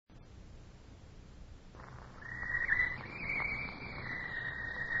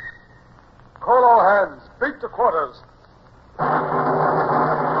Beat to quarters. Run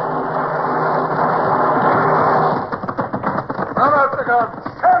out the guns.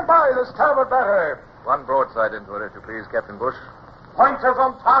 Stand by the starboard battery. One broadside into it, if you please, Captain Bush. Pointers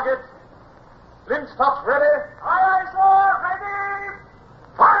on target. Linstops ready. Aye, aye, sir. Ready.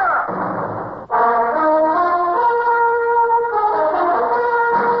 Fire!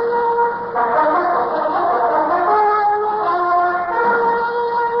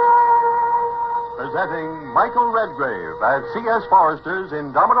 Presenting Michael Redgrave as C.S. Forrester's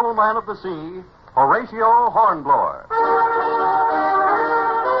Indomitable Man of the Sea, Horatio Hornblower.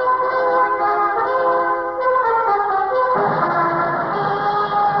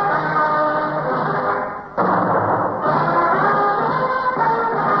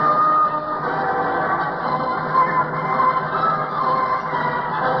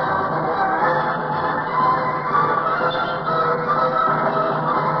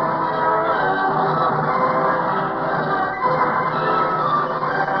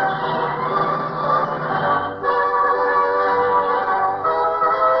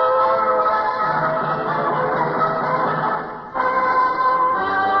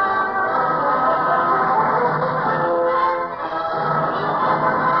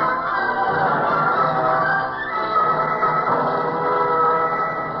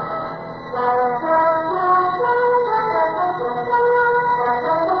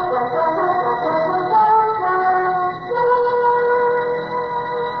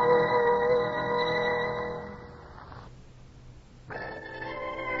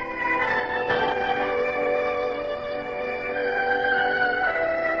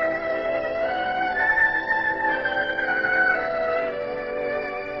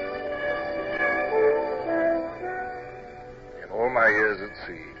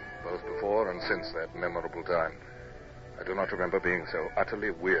 Since that memorable time, I do not remember being so utterly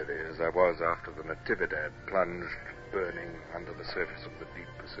weary as I was after the Natividad plunged burning under the surface of the deep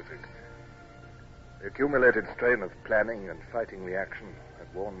Pacific. The accumulated strain of planning and fighting the action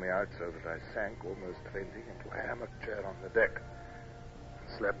had worn me out so that I sank almost fainting into a hammock chair on the deck and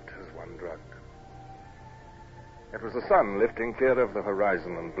slept as one drugged. It was the sun lifting clear of the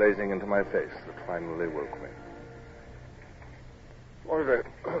horizon and blazing into my face that finally woke me. What is it?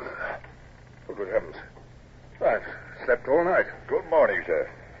 Oh, good heavens. I've slept all night. Good morning, sir.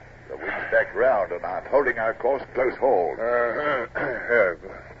 The wind's back round, and I'm holding our course close hauled. Good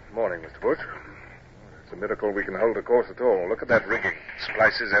morning, Mr. Bush. It's a miracle we can hold a course at all. Look at that rigging.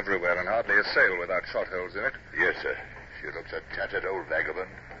 Splices everywhere, and hardly a sail without shot holes in it. Yes, sir. She looks a tattered old vagabond.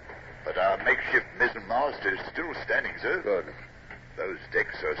 But our makeshift mizzenmast is still standing, sir. Good. Those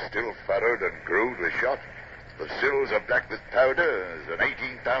decks are still furrowed and grooved with shot. The sills are black with powder. There's an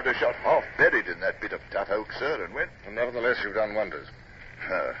 18-pounder shot half buried in that bit of tough oak, sir, and when... And nevertheless, you've done wonders.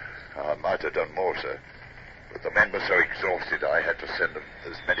 I might have done more, sir. But the men were so exhausted, I had to send them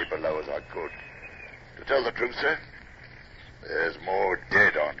as many below as I could. To tell the truth, sir, there's more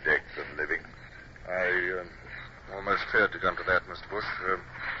dead on deck than living. I almost feared to come to that, Mr. Bush.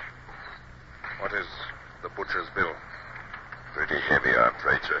 What is the butcher's bill? Pretty heavy, I'm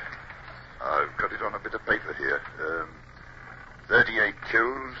afraid, sir. I've got it on a bit of paper here. 38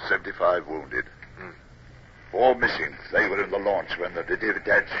 killed, 75 wounded. 4 missing. They were in the launch when the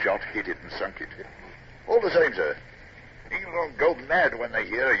Natividad shot hit it and sunk it. All the same, sir. England go mad when they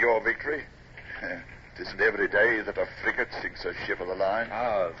hear of your victory. It isn't every day that a frigate sinks a ship of the line.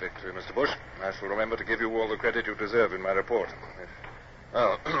 Our victory, Mr. Bush. I shall remember to give you all the credit you deserve in my report.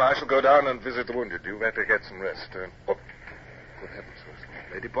 Well, I shall go down and visit the wounded. You better get some rest. Good heavens,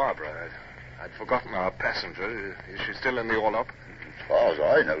 Lady Barbara. I'd forgotten our passenger. Is she still in the orlop? As far as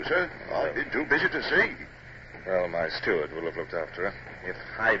I know, sir. I've been too busy to see. Well, my steward will have looked after her. If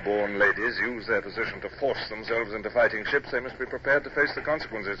high-born ladies use their position to force themselves into fighting ships, they must be prepared to face the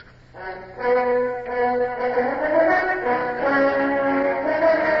consequences. To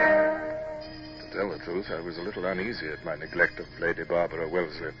tell the truth, I was a little uneasy at my neglect of Lady Barbara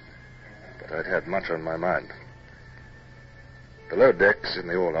Wellesley, but I'd had much on my mind. Below decks in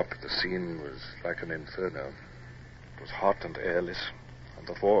the orlop, the scene was like an inferno. It was hot and airless, and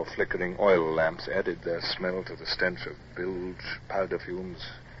the 4 flickering oil lamps added their smell to the stench of bilge, powder fumes,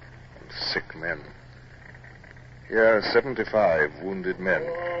 and sick men. Here, 75 wounded men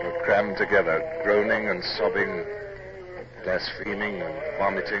were crammed together, groaning and sobbing, blaspheming and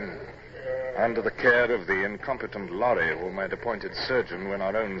vomiting, under the care of the incompetent Lorry whom I'd appointed surgeon when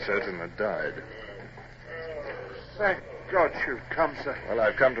our own surgeon had died. Thank God you've come, sir. Well,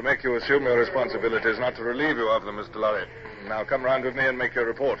 I've come to make you assume your responsibilities, not to relieve you of them, Mr. Lorry. Now, come round with me and make your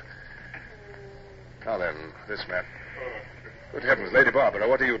report. Now then, this man. Good heavens, Lady Barbara,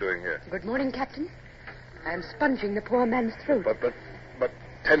 what are you doing here? Good morning, Captain. I'm sponging the poor man's throat. But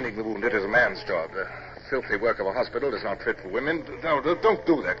tending the wounded is a man's job. The filthy work of a hospital is not fit for women. No, don't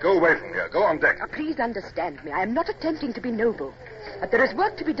do that. Go away from here. Go on deck. Now, please understand me. I am not attempting to be noble. But there is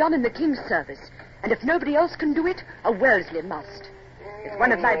work to be done in the king's service. And if nobody else can do it, a Wellesley must. If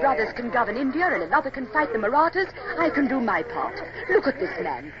one of my brothers can govern India and another can fight the Marathas, I can do my part. Look at this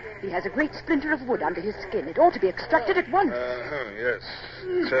man. He has a great splinter of wood under his skin. It ought to be extracted at once. Yes,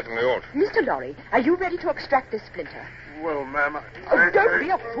 it certainly ought. Mr. Lorry, are you ready to extract this splinter? Well, ma'am, Don't be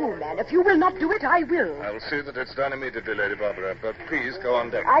a fool, man. If you will not do it, I will. I will see that it's done immediately, Lady Barbara. But please, go on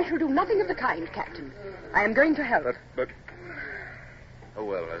deck. I shall do nothing of the kind, Captain. I am going to help. But... Oh,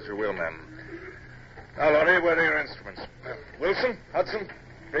 well, as you will, ma'am. Now, Lorry, where are your instruments? Wilson, Hudson,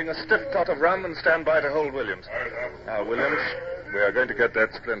 bring a stiff tot of rum and stand by to hold Williams. Now, Williams, we are going to get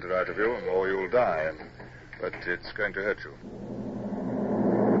that splinter out of you, or you'll die. But it's going to hurt you.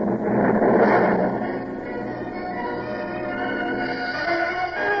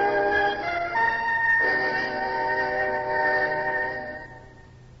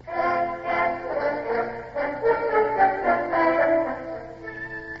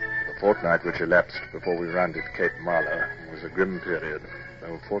 The fortnight which elapsed before we rounded Cape Marla was a grim period,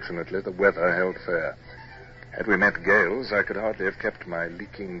 though fortunately the weather held fair. Had we met gales, I could hardly have kept my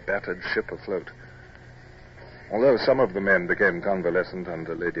leaking, battered ship afloat. Although some of the men became convalescent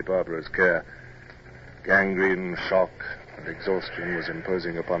under Lady Barbara's care, gangrene, shock, and exhaustion was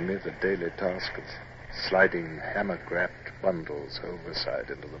imposing upon me the daily task of sliding hammock-wrapped bundles overside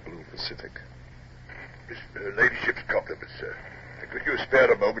into the blue Pacific. His ladyship's compliments, sir. Could you spare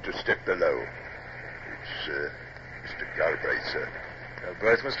a moment to step below? It's Mr. Galbraith, sir.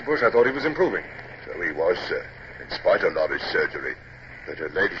 Galbraith, Mr. Bush, I thought he was improving. So he was, sir, in spite of Laurie's surgery. But her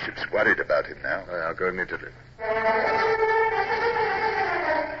ladyship's worried about him now. I'll go immediately.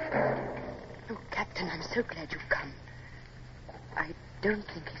 Oh, Captain, I'm so glad you've come. I don't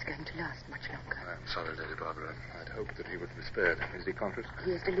think he's going to last much longer. I'm sorry, Lady Barbara. I'd hoped that he would be spared. Is he conscious?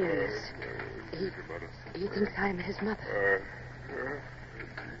 He is delirious. He thinks I'm his mother.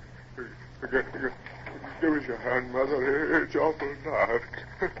 Give us your hand, Mother. It's awful dark.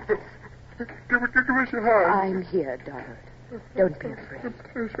 Give us your hand. I'm here, Donald. Don't be afraid.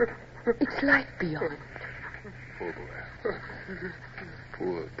 It's light beyond. Poor boy.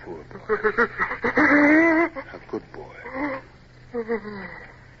 Poor boy. A good boy.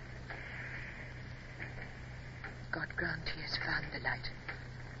 God grant he has found the light.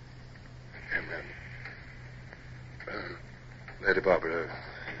 Amen. Lady Barbara,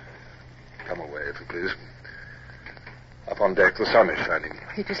 come away, if you please. Up on deck, the sun is shining.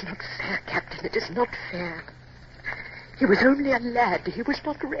 It is not fair, Captain. It is not fair. He was only a lad. He was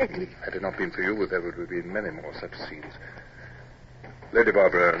not ready. Had it not been for you, there would have been many more such scenes. Lady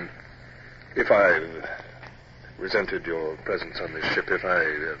Barbara, if I resented your presence on this ship, if I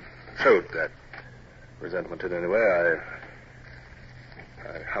showed that resentment in any way,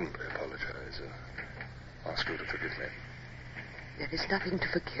 I humbly apologize. Ask you to forgive me. There is nothing to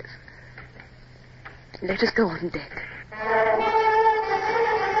forgive. Let us go on deck.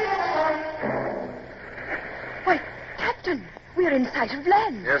 Why, Captain, we're in sight of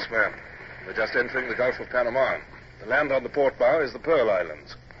land. Yes, ma'am. We're just entering the Gulf of Panama. The land on the port bow is the Pearl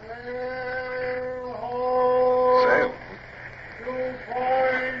Islands. Sail. 2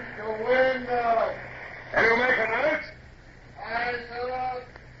 points to windward. Can you make it out? Aye, sir.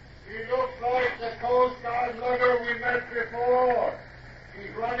 He looks like the Coast Guard lugger we met before.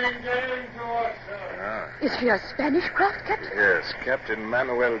 He's running game to us, sir. Is she a Spanish craft, Captain? Yes, Captain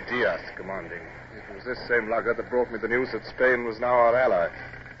Manuel Diaz commanding. It was this same lugger that brought me the news that Spain was now our ally,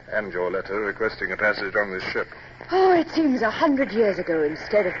 and your letter requesting a passage on this ship. Oh, it seems 100 years ago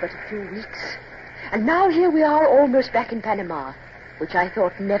instead of but a few weeks. And now here we are almost back in Panama, which I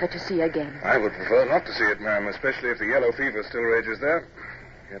thought never to see again. I would prefer not to see it, ma'am, especially if the yellow fever still rages there.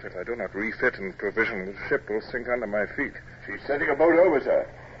 Yet if I do not refit and provision, the ship will sink under my feet. She's sending a boat over, sir.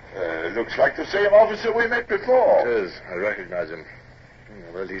 Looks like the same officer we met before. It is. I recognize him.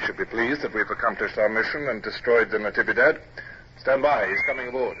 Well, he should be pleased that we've accomplished our mission and destroyed the Natividad. Stand by. He's coming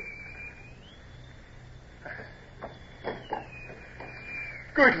aboard.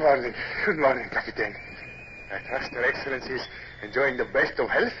 Good morning. Good morning, Captain. I trust Your Excellency is enjoying the best of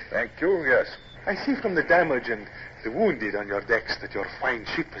health. Thank you, yes. I see from the damage and the wounded on your decks that your fine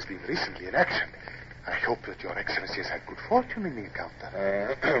ship has been recently in action. I hope that Your Excellency has had good fortune in the encounter.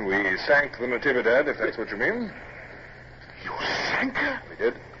 We sank the Natividad, if that's what you mean. You sank her? We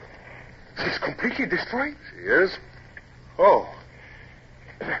did. She's completely destroyed? She is. Oh.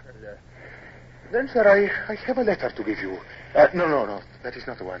 Then, sir, I have a letter to give you. No. That is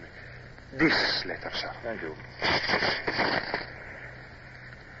not the one. This letter, sir. Thank you.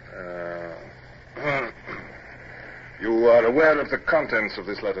 You are aware of the contents of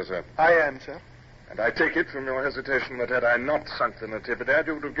this letter, sir? I am, sir. And I take it from your hesitation that had I not sunk the Natividad,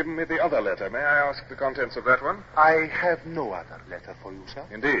 you would have given me the other letter. May I ask the contents of that one? I have no other letter for you, sir.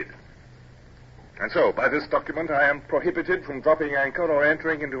 Indeed. And so, by this document, I am prohibited from dropping anchor or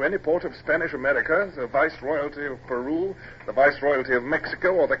entering into any port of Spanish America, the Viceroyalty of Peru, the Viceroyalty of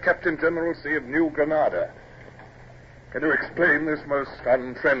Mexico, or the Captain Generalcy of New Granada. Can you explain this most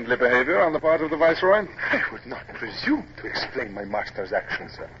unfriendly behavior on the part of the Viceroy? I would not presume to explain my master's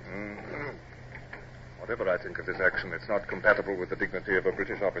actions, sir. Mm-hmm. Whatever I think of this action, it's not compatible with the dignity of a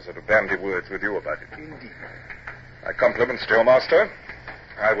British officer to bandy words with you about it. Indeed. My compliments to your master.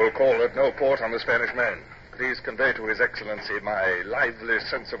 I will call at no port on the Spanish Main. Please convey to His Excellency my lively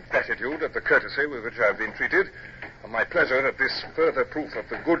sense of gratitude at the courtesy with which I have been treated, and my pleasure at this further proof of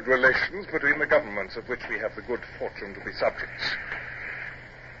the good relations between the governments of which we have the good fortune to be subjects.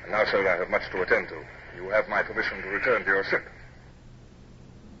 And now, sir, I have much to attend to. You have my permission to return to your ship.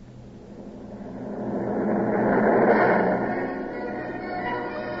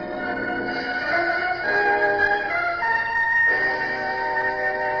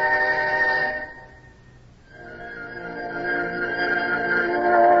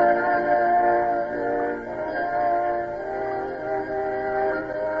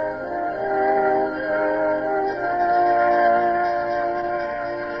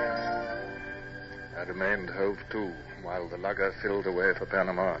 Filled away for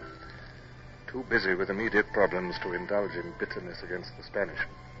Panama. Too busy with immediate problems to indulge in bitterness against the Spanish.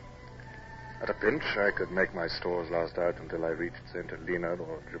 At a pinch, I could make my stores last out until I reached St. Helena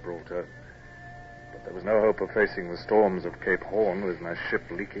or Gibraltar. But there was no hope of facing the storms of Cape Horn with my ship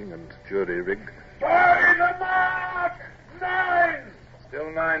leaking and jury-rigged. By the mark! 9!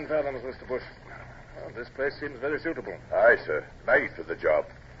 Still 9 fathoms, Mr. Bush. Well, this place seems very suitable. Aye, sir. Made for the job.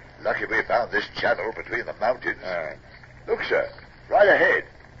 Lucky we found this channel between the mountains. Look, sir. Right ahead.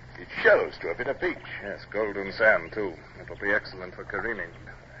 It shelves to a bit of beach. Yes, golden sand, too. It'll be excellent for careening,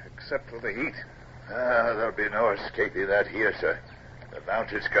 except for the heat. There'll be no escaping that here, sir. The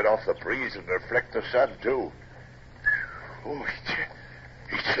mountains cut off the breeze and reflect the sun, too. Oh,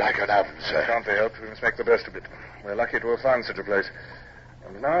 it's like an oven, sir. Can't be helped. We must make the best of it. We're lucky to have found such a place.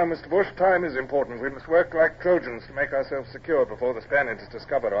 And now, Mr. Bush, time is important. We must work like Trojans to make ourselves secure before the Spaniards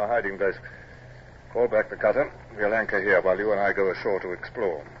discover our hiding place. Call back the cutter. We'll anchor here while you and I go ashore to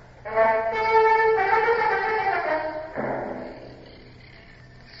explore.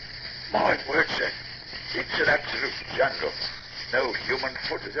 My word, sir. It's an absolute jungle. No human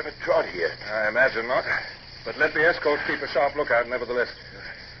foot has ever trod here. I imagine not. But let the escorts keep a sharp lookout, nevertheless.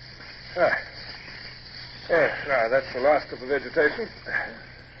 Now, that's the last of the vegetation.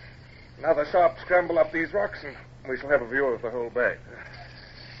 Another sharp scramble up these rocks, and we shall have a view of the whole bay.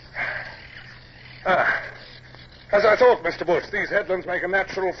 As I thought, Mr. Bush, these headlands make a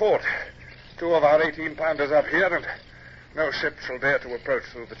natural fort. 2 of our 18-pounders up here, and no ship shall dare to approach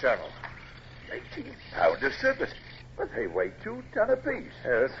through the channel. 18-pounder surface? But they weigh 2 tons apiece.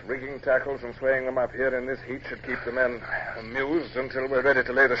 Yes, rigging tackles and swaying them up here in this heat should keep the men amused until we're ready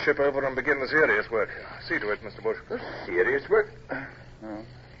to lay the ship over and begin the serious work. See to it, Mr. Bush. The serious work?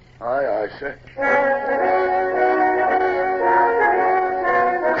 Aye, sir.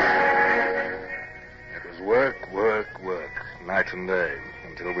 Work, night and day,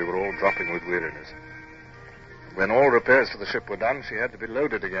 until we were all dropping with weariness. When all repairs to the ship were done, she had to be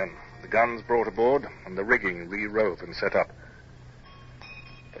loaded again, the guns brought aboard, and the rigging re-rove and set up.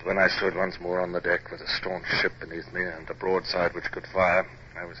 But when I stood once more on the deck with a staunch ship beneath me and a broadside which could fire,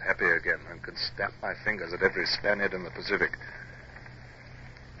 I was happy again and could snap my fingers at every Spaniard in the Pacific.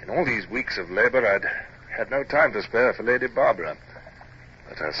 In all these weeks of labor, I'd had no time to spare for Lady Barbara.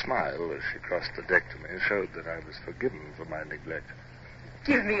 But her smile, as she crossed the deck to me, showed that I was forgiven for my neglect.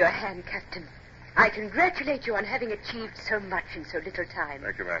 Give me your hand, Captain. I congratulate you on having achieved so much in so little time.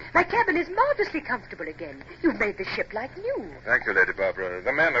 Thank you, ma'am. My cabin is marvelously comfortable again. You've made the ship like new. Thank you, Lady Barbara.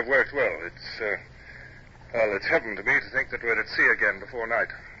 The men have worked well. It's heaven to me to think that we're at sea again before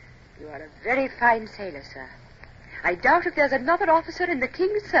night. You are a very fine sailor, sir. I doubt if there's another officer in the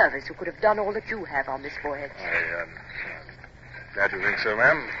King's service who could have done all that you have on this voyage. Glad you think so,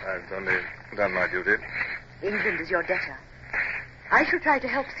 ma'am. I've only done my duty. England is your debtor. I shall try to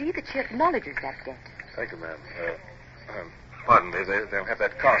help see that she acknowledges that debt. Thank you, ma'am. Pardon me. They'll have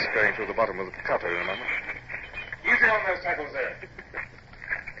that cask going through the bottom of the cutter in a moment. Easy on those tackles there.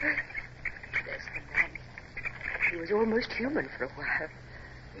 There's the man. He was almost human for a while.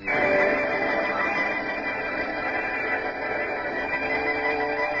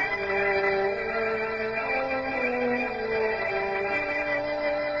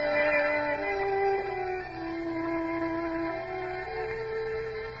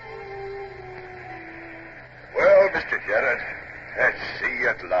 Mr. Gerard. At sea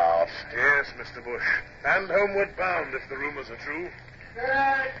at last. Yes, Mr. Bush. And homeward bound, if the rumors are true.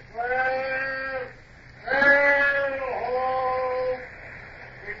 Get well, sail home.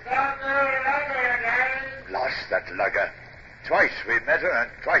 It's on the lugger again. Lost that lugger. Twice we met her,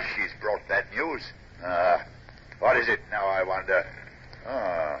 and twice she's brought that news. What is it now, I wonder?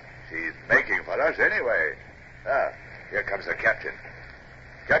 She's making for us anyway. Here comes the captain.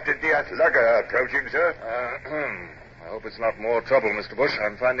 Captain Diaz Lugger approaching, sir. I hope it's not more trouble, Mr. Bush.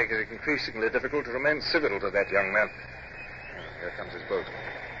 I'm finding it increasingly difficult to remain civil to that young man. Here comes his boat.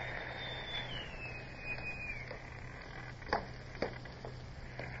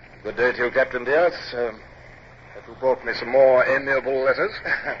 Good day to you, Captain Diaz. Have you brought me some more amiable letters?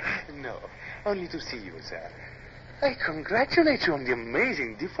 No, only to see you, sir. I congratulate you on the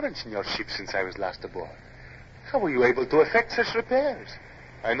amazing difference in your ship since I was last aboard. How were you able to effect such repairs?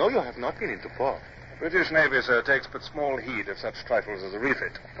 I know you have not been into port. The British Navy, sir, takes but small heed of such trifles as a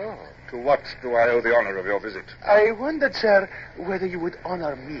refit. Oh. To what do I owe the honor of your visit? I wondered, sir, whether you would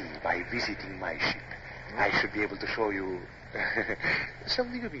honor me by visiting my ship. I should be able to show you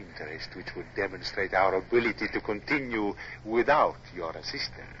something of interest which would demonstrate our ability to continue without your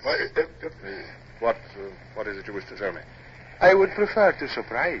assistance. What is it you wish to show me? I would prefer to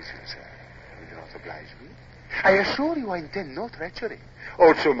surprise you, sir. Will you not oblige me? I assure you I intend no treachery.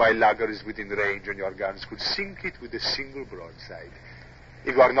 Also, my lugger is within range, and your guns could sink it with a single broadside.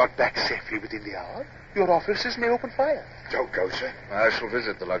 If you are not back safely within the hour, your officers may open fire. Don't go, sir. I shall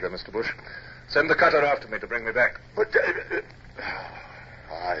visit the lugger, Mr. Bush. Send the cutter after me to bring me back. But,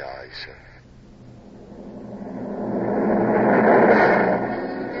 aye, sir.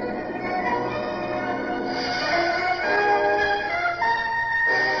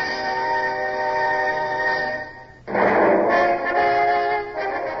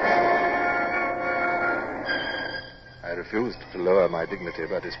 I refused to lower my dignity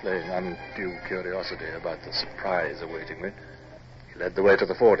by displaying undue curiosity about the surprise awaiting me. He led the way to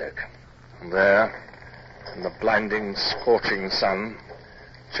the foredeck. And there, in the blinding, scorching sun,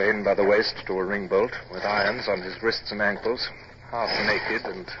 chained by the waist to a ring bolt, with irons on his wrists and ankles, half naked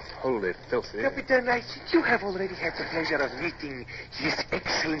and wholly filthy. Captain, I think you have already had the pleasure of meeting His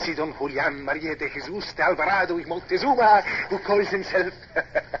Excellency Don Julian Maria de Jesus de Alvarado y Montezuma, who calls himself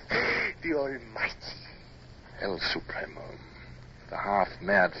the Almighty. El Supremo, the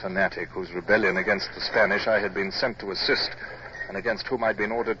half-mad fanatic whose rebellion against the Spanish I had been sent to assist, and against whom I'd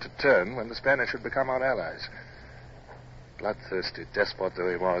been ordered to turn when the Spanish had become our allies. Bloodthirsty despot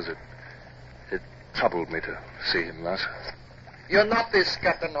though he was, it troubled me to see him thus. You notice,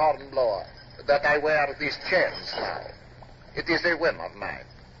 Captain Hornblower, that I wear these chains now. It is a whim of mine.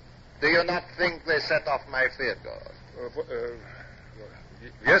 Do you not think they set off my figure?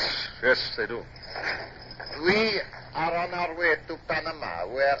 Yes, they do. We are on our way to Panama,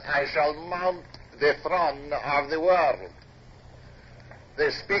 where I shall mount the throne of the world. They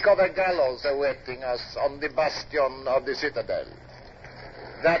speak of a gallows awaiting us on the bastion of the citadel.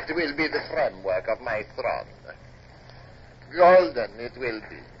 That will be the framework of my throne. Golden it will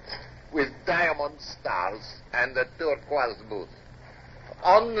be, with diamond stars and a turquoise boot.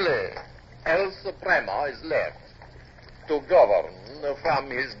 Only El Supremo is left to govern from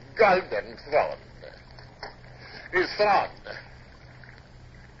his golden throne. His throne.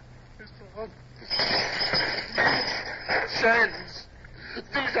 Chains.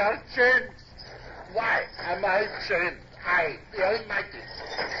 These are chains. Why am I chained? I, the Almighty.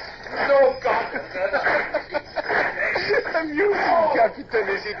 No God. Amusing, Captain,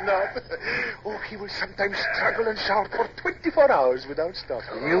 is it not? Oh, he will sometimes struggle and shout for 24 hours without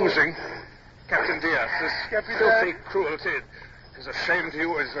stopping. Amusing? Captain Diaz, this filthy cruelty is a shame to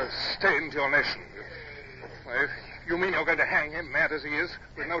you, is a stain to your nation. You mean you're going to hang him, mad as he is,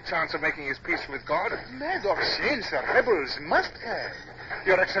 with no chance of making his peace with God? Mad or sane, sir, rebels must hang.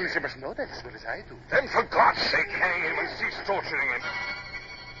 Your Excellency must know that as well as I do. Then for God's sake, hang him and cease torturing him.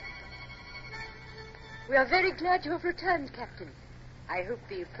 We are very glad you have returned, Captain. I hope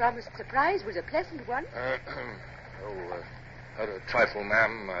the promised surprise was a pleasant one. A trifle,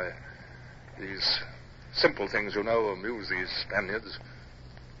 ma'am. These simple things, you know, amuse these Spaniards.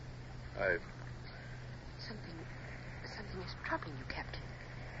 Something is troubling you, Captain.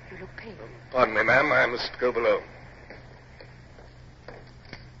 You look pale. Pardon me, ma'am. I must go below.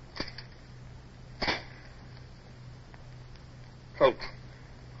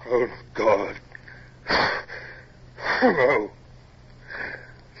 Oh, God. No.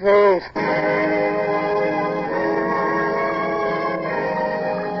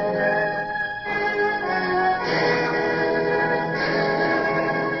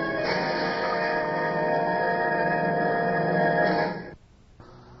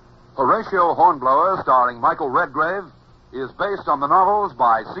 Horatio Hornblower, starring Michael Redgrave, is based on the novels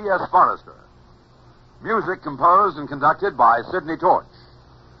by C.S. Forrester. Music composed and conducted by Sidney Torch.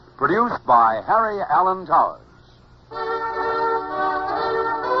 Produced by Harry Allen Towers.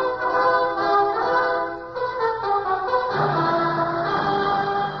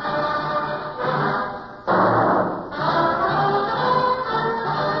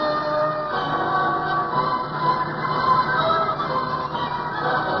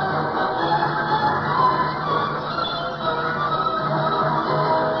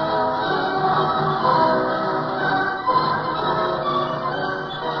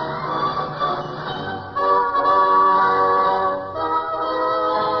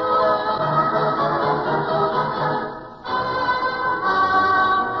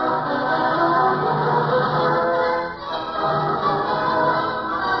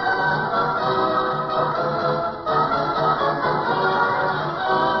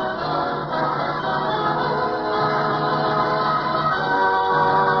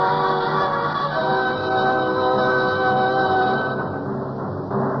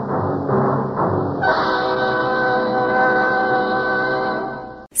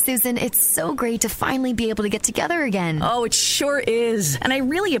 Susan, it's so great to finally be able to get together again. Oh, it sure is. And I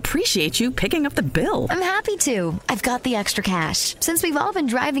really appreciate you picking up the bill. I'm happy to. I've got the extra cash. Since we've all been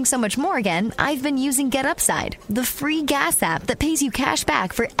driving so much more again, I've been using Get Upside, the free gas app that pays you cash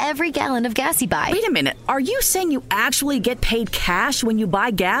back for every gallon of gas you buy. Wait a minute. Are you saying you actually get paid cash when you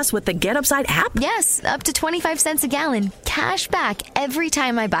buy gas with the Get Upside app? Yes, up to 25 cents a gallon. Cash back every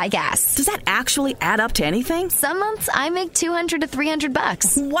time I buy gas. Does that actually add up to anything? Some months I make $200 to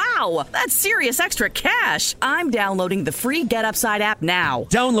 $300. Wow, that's serious extra cash. I'm downloading the free Get Upside app now.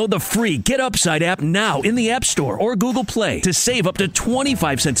 Download the free Get Upside app now in the App Store or Google Play to save up to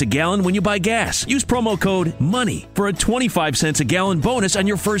 25 cents a gallon when you buy gas. Use promo code MONEY for a 25 cents a gallon bonus on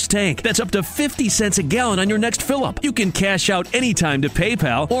your first tank. That's up to 50 cents a gallon on your next fill-up. You can cash out anytime to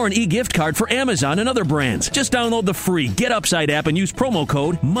PayPal or an e-gift card for Amazon and other brands. Just download the free Get Upside app and use promo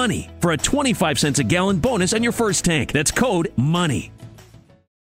code MONEY for a 25 cents a gallon bonus on your first tank. That's code MONEY.